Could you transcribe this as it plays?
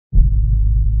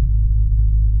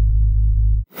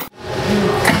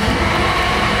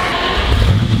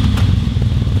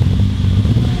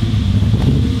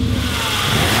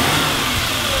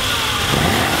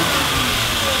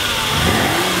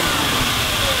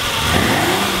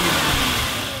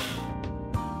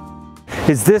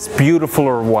Is this beautiful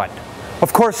or what?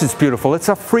 Of course it's beautiful. It's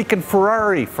a freaking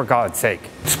Ferrari, for God's sake.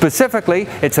 Specifically,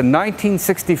 it's a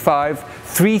 1965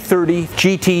 330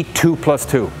 GT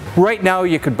 2+2. Right now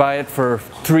you could buy it for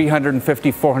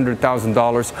 $350,000,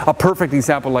 $400,000. A perfect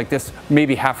example like this,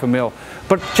 maybe $500,000.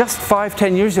 But just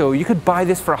 5-10 years ago, you could buy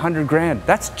this for 100 grand.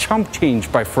 That's chump change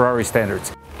by Ferrari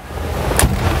standards.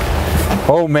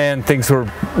 Oh man, things were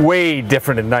way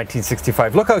different in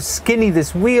 1965. Look how skinny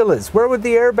this wheel is. Where would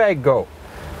the airbag go?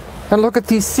 And look at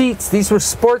these seats. These were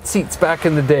sport seats back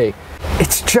in the day.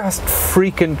 It's just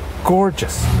freaking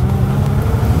gorgeous.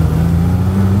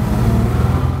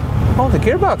 Oh, the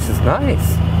gearbox is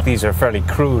nice. These are fairly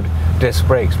crude disc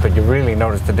brakes, but you really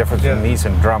notice the difference in these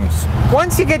and drums.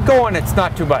 Once you get going, it's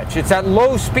not too much. It's at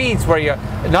low speeds where you,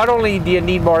 not only do you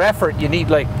need more effort, you need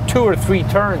like 2 or 3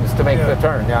 turns to make the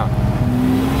turn,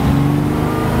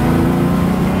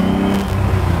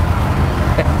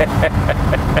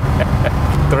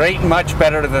 There ain't much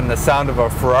better than the sound of a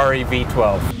Ferrari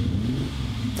V12.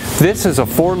 This is a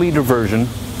 4-liter version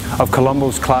of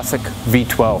Colombo's classic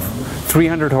V12,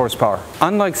 300 horsepower.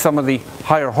 Unlike some of the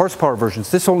higher horsepower versions,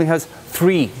 this only has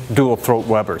 3 dual throat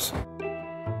Webers.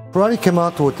 Ferrari came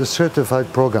out with a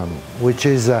certified program, which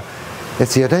is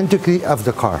it's the identity of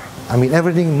the car. I mean,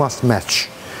 everything must match.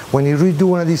 When you redo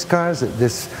one of these cars,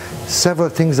 there's several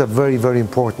things that are very, very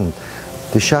important.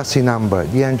 The chassis number,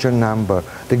 the engine number,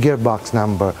 the gearbox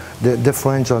number, the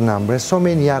differential number, and so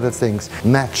many other things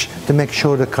match to make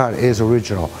sure the car is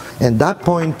original. And at that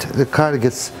point, the car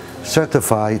gets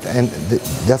certified, and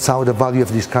that's how the value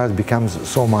of these cars becomes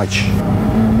so much.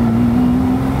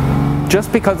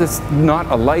 Just because it's not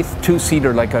a lithe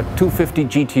 2-seater like a 250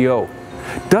 GTO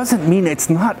doesn't mean it's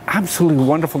not absolutely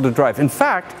wonderful to drive. In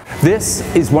fact, this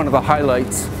is one of the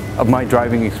highlights of my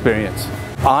driving experience.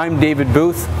 I'm David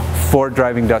Booth for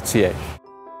Driving.ca.